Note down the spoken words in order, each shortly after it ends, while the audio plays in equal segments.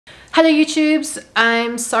Hello YouTubes,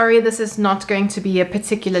 I'm sorry this is not going to be a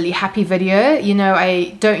particularly happy video. You know,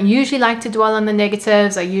 I don't usually like to dwell on the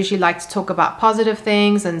negatives. I usually like to talk about positive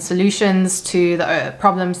things and solutions to the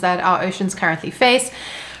problems that our oceans currently face.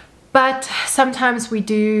 But sometimes we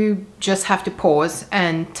do just have to pause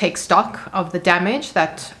and take stock of the damage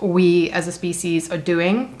that we as a species are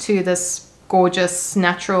doing to this gorgeous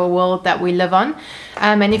natural world that we live on.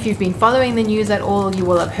 And if you've been following the news at all, you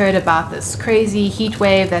will have heard about this crazy heat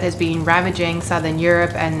wave that has been ravaging Southern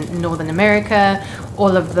Europe and Northern America,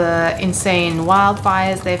 all of the insane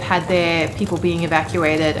wildfires they've had there, people being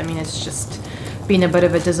evacuated. I mean, it's just been a bit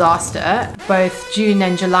of a disaster. Both June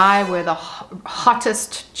and July were the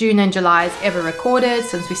hottest June and Julys ever recorded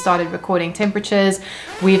since we started recording temperatures.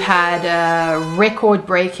 We've had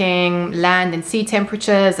record-breaking land and sea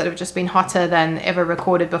temperatures that have just been hotter than ever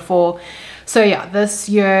recorded before. So yeah, this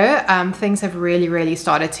year things have really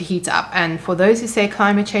started to heat up, and for those who say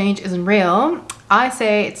climate change isn't real, I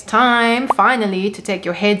say it's time finally to take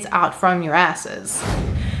your heads out from your asses.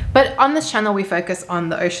 But on this channel, we focus on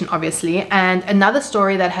the ocean, obviously, and another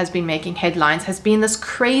story that has been making headlines has been this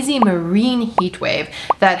crazy marine heat wave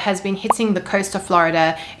that has been hitting the coast of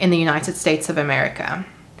Florida in the United States of America.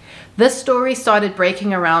 This story started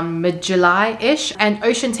breaking around mid-July-ish, and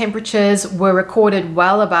ocean temperatures were recorded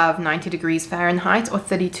well above 90 degrees Fahrenheit or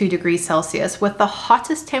 32 degrees Celsius, with the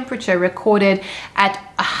hottest temperature recorded at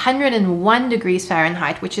 101 degrees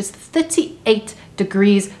Fahrenheit, which is 38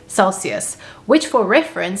 degrees Celsius, which for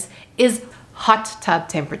reference is hot tub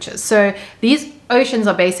temperatures. So these oceans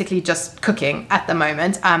are basically just cooking at the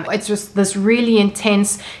moment. It's just this really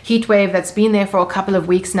intense heat wave that's been there for a couple of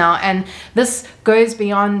weeks now, and this goes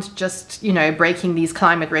beyond just, you know, breaking these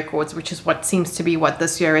climate records, which is what seems to be what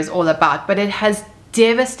this year is all about, but it has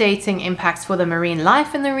devastating impacts for the marine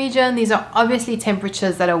life in the region. These are obviously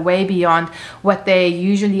temperatures that are way beyond what they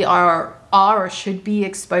usually are or should be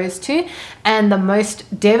exposed to, and the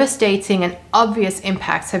most devastating and obvious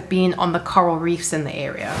impacts have been on the coral reefs in the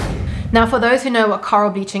area. Now, for those who know what coral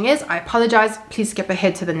bleaching is, I apologize, please skip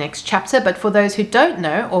ahead to the next chapter, but for those who don't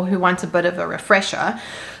know or who want a bit of a refresher,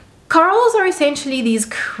 corals are essentially these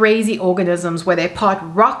crazy organisms where they're part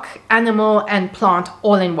rock, animal, and plant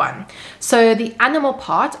all in one. So the animal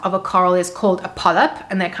part of a coral is called a polyp,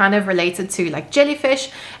 and they're kind of related to like jellyfish,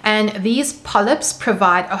 and these polyps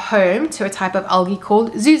provide a home to a type of algae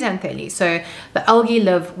called zooxanthellae. So the algae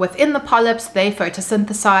live within the polyps, they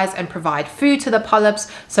photosynthesize and provide food to the polyps,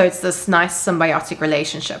 so it's this nice symbiotic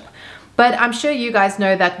relationship. But I'm sure you guys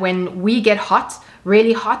know that when we get hot,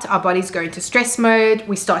 really hot, our body's go into stress mode,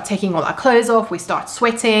 we start taking all our clothes off, we start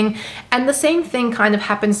sweating, and the same thing kind of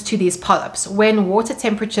happens to these polyps. When water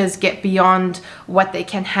temperatures get beyond what they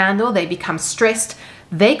can handle, they become stressed,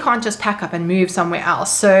 they can't just pack up and move somewhere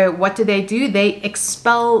else. So what do? They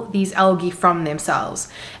expel these algae from themselves,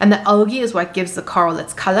 and the algae is what gives the coral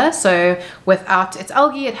its color. So without its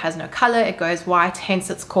algae, it has no color, it goes white,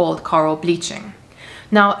 hence it's called coral bleaching.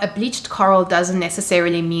 Now, a bleached coral doesn't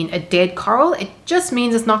necessarily mean a dead coral. It just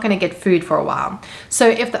means it's not going to get food for a while. So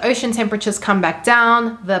if the ocean temperatures come back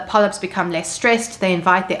down, the polyps become less stressed, they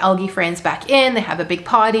invite their algae friends back in, they have a big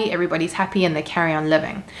party, everybody's happy, and they carry on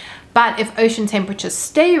living. But if ocean temperatures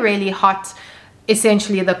stay really hot,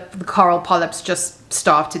 essentially the coral polyps just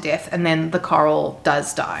starve to death, and then the coral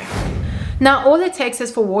does die. Now, all it takes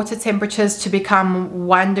is for water temperatures to become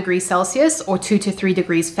 1 degree Celsius or 2 to 3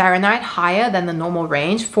 degrees Fahrenheit higher than the normal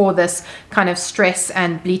range for this kind of stress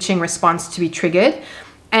and bleaching response to be triggered.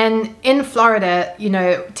 And in Florida, you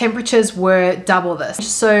know, temperatures were double this.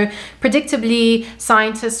 So predictably,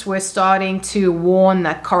 scientists were starting to warn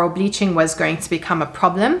that coral bleaching was going to become a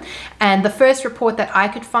problem. And the first report that I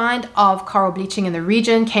could find of coral bleaching in the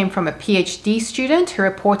region came from a PhD student who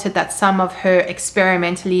reported that some of her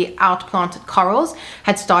experimentally outplanted corals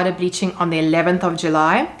had started bleaching on the 11th of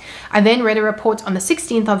July. I then read a report on the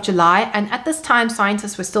 16th of July, and at this time,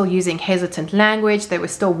 scientists were still using hesitant language. They were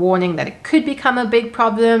still warning that it could become a big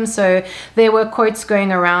problem. So there were quotes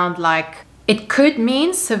going around like, it could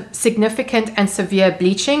mean significant and severe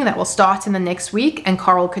bleaching that will start in the next week, and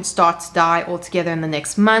coral could start to die altogether in the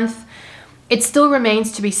next month. It still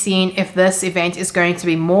remains to be seen if this event is going to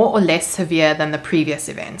be more or less severe than the previous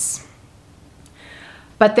events.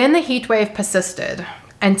 But then the heat wave persisted,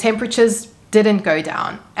 and temperatures didn't go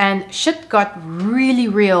down, and shit got really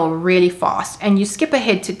real really fast. And you skip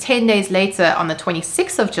ahead to 10 days later on the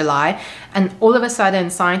 26th of July, and all of a sudden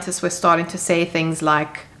scientists were starting to say things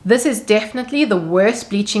like, this is definitely the worst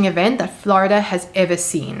bleaching event that Florida has ever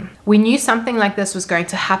seen. We knew something like this was going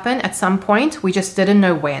to happen at some point, we just didn't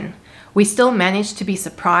know when. We still managed to be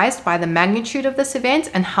surprised by the magnitude of this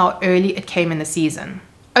event and how early it came in the season.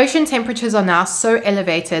 Ocean temperatures are now so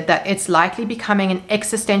elevated that it's likely becoming an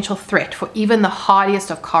existential threat for even the hardiest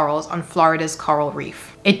of corals on Florida's coral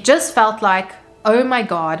reef. It just felt like, oh my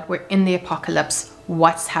God, we're in the apocalypse.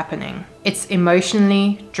 What's happening? It's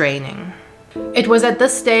emotionally draining. It was at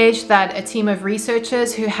this stage that a team of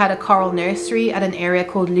researchers who had a coral nursery at an area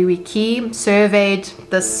called Louis Key surveyed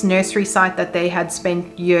this nursery site that they had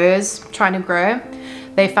spent years trying to grow.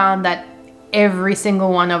 They found that every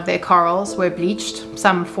single one of their corals were bleached,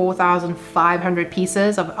 some 4,500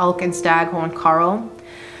 pieces of elk and staghorn coral.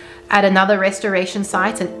 At another restoration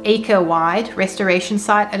site, an acre-wide restoration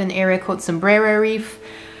site at an area called Sombrero Reef,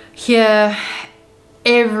 here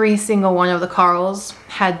every single one of the corals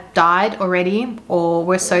had died already or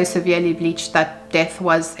were so severely bleached that death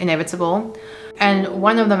was inevitable. And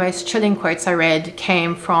one of the most chilling quotes I read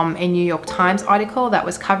came from a New York Times article that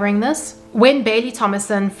was covering this. When Bailey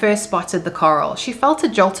Thomason first spotted the coral, she felt a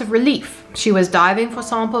jolt of relief. She was diving for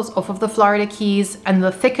samples off of the Florida Keys, and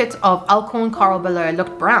the thicket of elkhorn coral below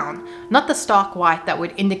looked brown, not the stark white that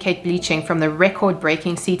would indicate bleaching from the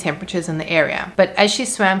record-breaking sea temperatures in the area. But as she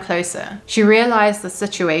swam closer, she realized the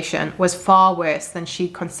situation was far worse than she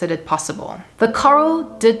considered possible. The coral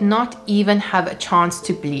did not even have a chance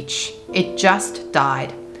to bleach. It just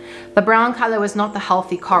died. The brown color was not the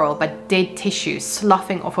healthy coral, but dead tissue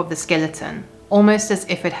sloughing off of the skeleton, almost as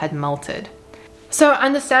if it had melted. So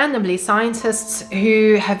understandably, scientists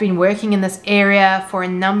who have been working in this area for a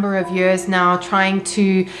number of years now, trying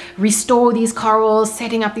to restore these corals,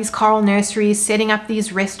 setting up these coral nurseries, setting up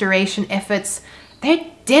these restoration efforts, they're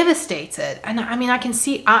devastated. And I mean, I can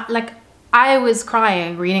see, I was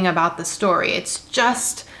crying reading about the story.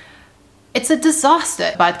 It's a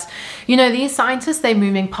disaster. But you know, these scientists, they're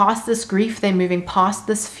moving past this grief, they're moving past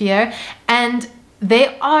this fear, and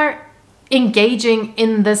they are engaging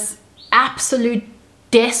in this absolute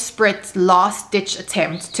desperate last-ditch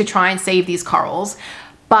attempt to try and save these corals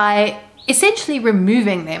by essentially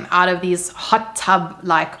removing them out of these hot tub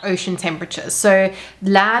like ocean temperatures. So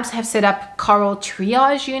labs have set up coral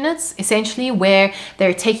triage units, essentially, where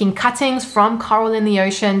they're taking cuttings from coral in the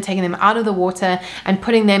ocean, taking them out of the water and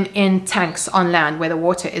putting them in tanks on land where the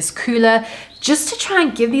water is cooler, just to try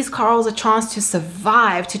and give these corals a chance to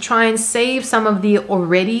survive, to try and save some of the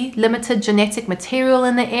already limited genetic material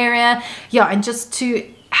in the area. Yeah, and just to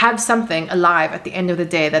have something alive at the end of the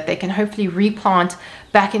day that they can hopefully replant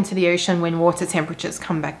back into the ocean when water temperatures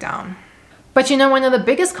come back down. But you know, one of the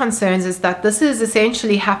biggest concerns is that this is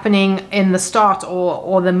essentially happening in the start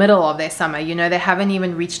or the middle of their summer. You know, they haven't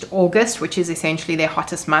even reached August, which is essentially their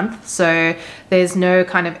hottest month. So there's no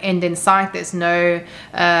kind of end in sight. There's no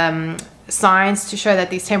signs to show that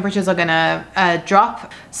these temperatures are gonna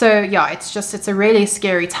drop. So yeah, it's a really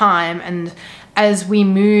scary time. And as we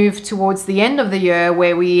move towards the end of the year,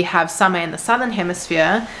 where we have summer in the southern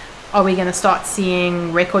hemisphere, are we going to start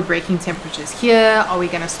seeing record-breaking temperatures here? Are we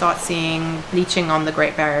going to start seeing bleaching on the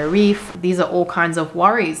Great Barrier Reef? These are all kinds of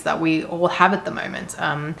worries that we all have at the moment.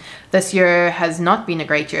 This year has not been a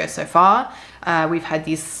great year so far. We've had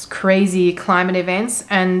these crazy climate events,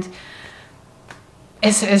 and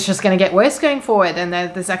it's just going to get worse going forward. And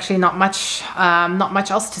there's actually not much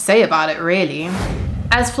else to say about it, really.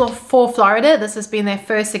 As for Florida, this has been their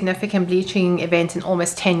first significant bleaching event in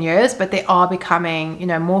almost 10 years, but they are becoming, you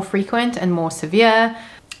know, more frequent and more severe.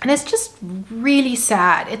 And it's just really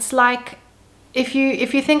sad. It's like, if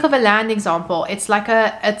you think of a land example, it's like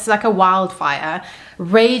a wildfire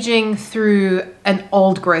raging through an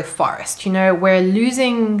old growth forest. You know, we're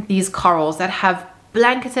losing these corals that have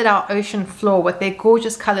blanketed our ocean floor with their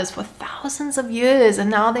gorgeous colors for thousands of years, and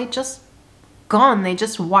now they're just gone. They're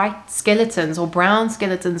just white skeletons or brown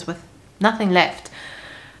skeletons with nothing left.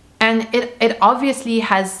 And it obviously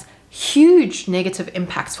has huge negative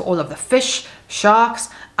impacts for all of the fish, sharks,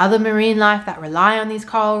 other marine life that rely on these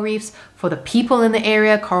coral reefs. For the people in the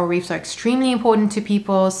area, coral reefs are extremely important to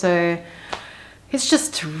people. So it's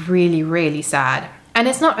just really, really sad. And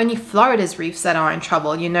it's not only Florida's reefs that are in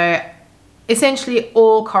trouble. You know, essentially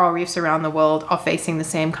all coral reefs around the world are facing the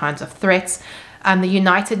same kinds of threats. The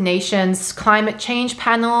United Nations Climate Change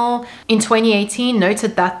Panel in 2018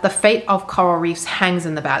 noted that the fate of coral reefs hangs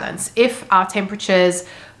in the balance. If our temperatures,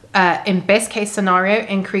 in best case scenario,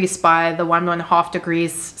 increase by the 1.5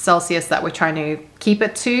 degrees Celsius that we're trying to keep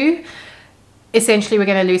it to, essentially we're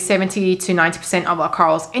going to lose 70 to 90% of our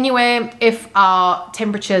corals anyway. If our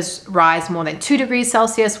temperatures rise more than 2 degrees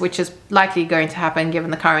Celsius, which is likely going to happen given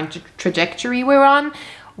the current trajectory we're on,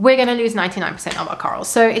 we're going to lose 99% of our corals.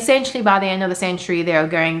 So essentially by the end of the century, there are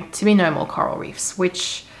going to be no more coral reefs,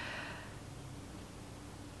 which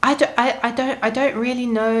I don't really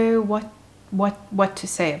know what to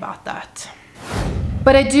say about that.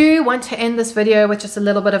 But I do want to end this video with just a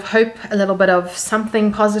little bit of hope, a little bit of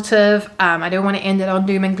something positive. I don't want to end it on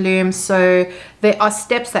doom and gloom. So there are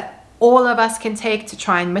steps that all of us can take to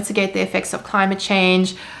try and mitigate the effects of climate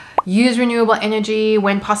change. Use renewable energy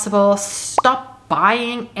when possible. Stop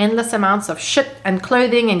buying endless amounts of shit and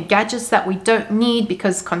clothing and gadgets that we don't need,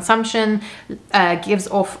 because consumption gives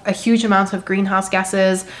off a huge amount of greenhouse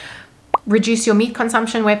gases. Reduce your meat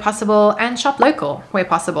consumption where possible, and shop local where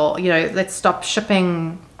possible. You know, let's stop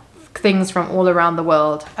shipping things from all around the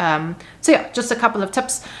world. So yeah, just a couple of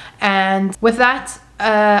tips. And with that,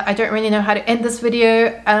 I don't really know how to end this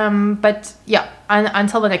video, but yeah,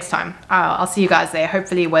 until the next time, I'll see you guys there,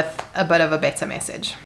 hopefully with a bit of a better message.